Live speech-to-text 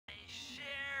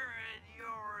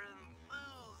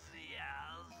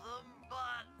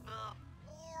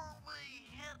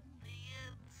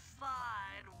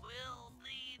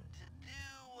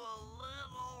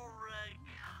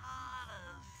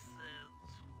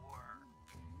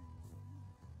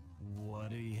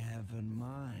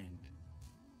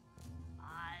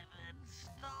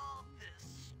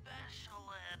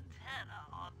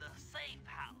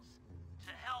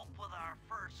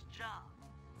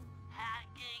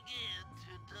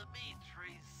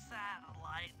Dimitri's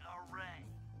satellite array.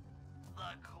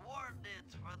 The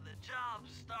coordinates for the job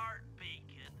start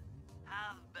beacon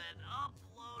have been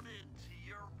uploaded to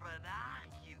your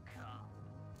binocular.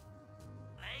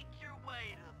 Make your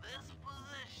way to this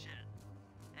position,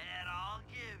 and I'll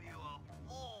give you a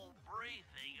full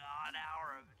briefing on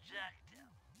our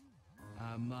objective.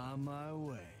 I'm on my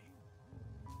way.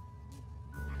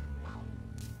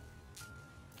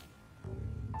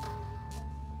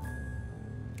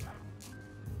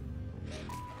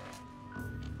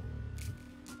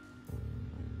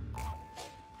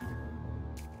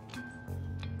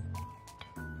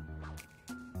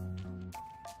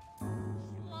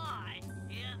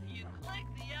 If you click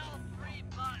the L3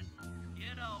 button,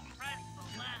 press the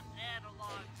left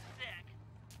analog stick,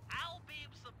 I'll beam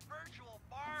some virtual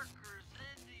markers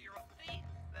into your feet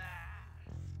mask.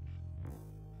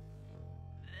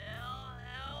 They'll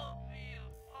help you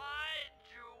find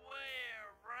your way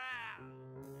around.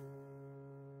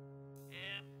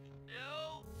 If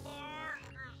no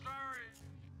markers are in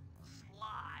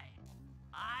Sly,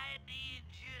 I need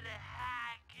you to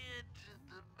hack into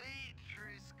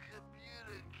Dimitri's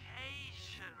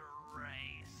communication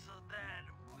array so that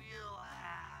we'll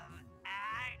have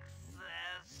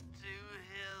access to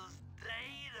his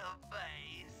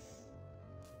database.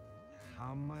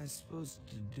 How am I supposed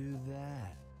to do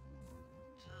that?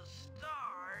 To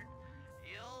start,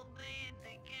 you'll need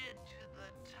to get to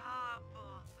the top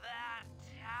of that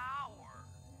tower.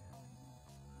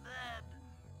 Then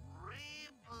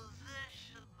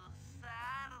reposition the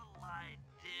satellite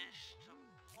dish to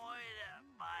point at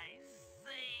my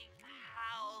safe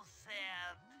house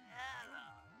antenna.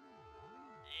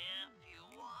 If you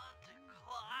want to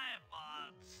climb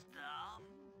on stuff,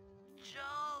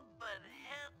 jump and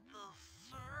hit the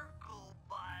circle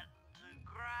button to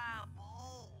grab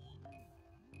hold.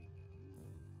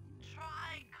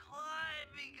 Try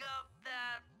climbing up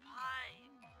that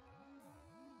pipe.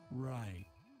 Right.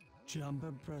 Jump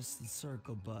and press the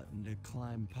circle button to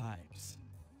climb pipes.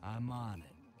 I'm on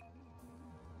it.